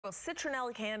bottle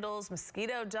citronella candles,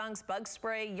 mosquito dunks, bug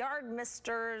spray, yard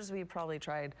misters. We probably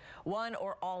tried one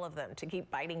or all of them to keep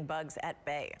biting bugs at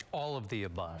bay. All of the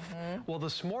above. Well,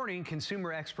 this morning,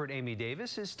 consumer expert Amy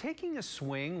Davis is taking a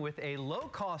swing with a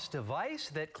low-cost device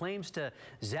that claims to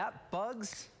zap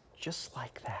bugs just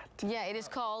like that. Yeah, it is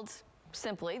called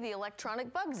simply the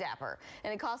electronic bug zapper,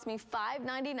 and it cost me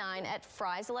 $5.99 at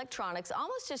Fry's Electronics.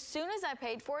 Almost as soon as I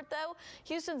paid for it, though,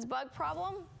 Houston's bug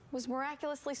problem was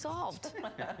miraculously solved.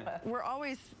 We're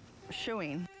always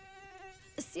shooing.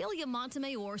 Celia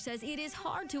Montemayor says it is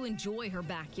hard to enjoy her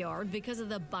backyard because of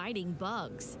the biting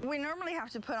bugs. We normally have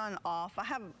to put on off. I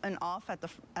have an off at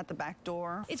the back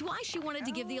door. It's why she wanted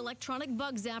to give the electronic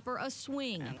bug zapper a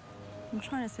swing. I'm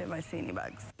trying to see if I see any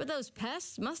bugs. But those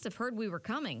pests must have heard we were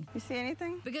coming. You see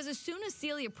anything? Because as soon as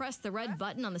Celia pressed the red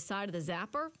button on the side of the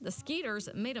zapper, the skeeters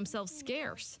made themselves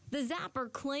scarce. The zapper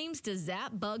claims to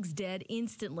zap bugs dead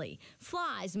instantly.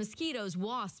 Flies, mosquitoes,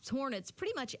 wasps, hornets,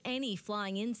 pretty much any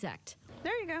flying insect.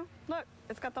 There you go. Look,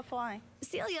 it's got the fly.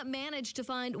 Celia managed to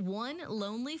find one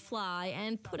lonely fly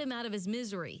and put him out of his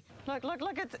misery. Look, look,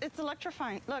 look, it's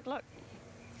electrifying. Look, look.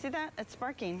 See that? It's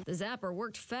sparking. The zapper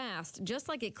worked fast, just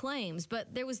like it claims,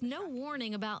 but there was no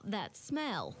warning about that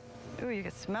smell. Ooh, you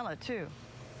can smell it too.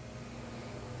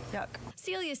 Yuck.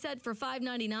 Celia said for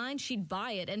 $5.99 she'd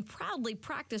buy it and proudly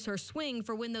practice her swing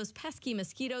for when those pesky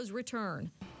mosquitoes return.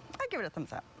 I give it a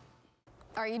thumbs up.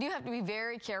 All right, you do have to be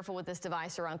very careful with this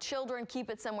device around children.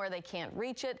 Keep it somewhere they can't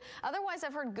reach it. Otherwise,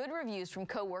 I've heard good reviews from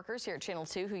co-workers here at Channel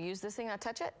 2 who use this thing. Now,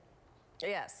 touch it.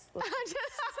 Yes.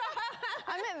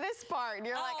 I meant this part. And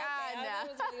you're like, okay.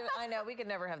 no. I know. We could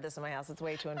never have this in my house. It's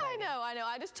way too inviting. I know.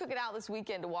 I just took it out this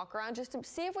weekend to walk around just to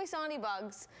see if we saw any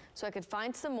bugs so I could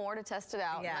find some more to test it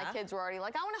out. Yeah. My kids were already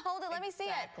like, I want to hold it. Let me see it.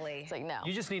 Exactly. It's like, no.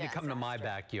 You just need to come to my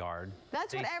backyard.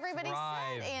 That's what everybody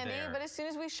thrive said, Andy. there. But as soon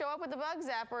as we show up with the bug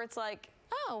zapper, it's like,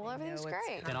 oh, well, everything's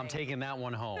great. And I'm taking that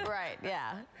one home. Right,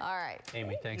 yeah. All right.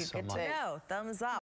 Amy, thanks so much. No, thumbs up.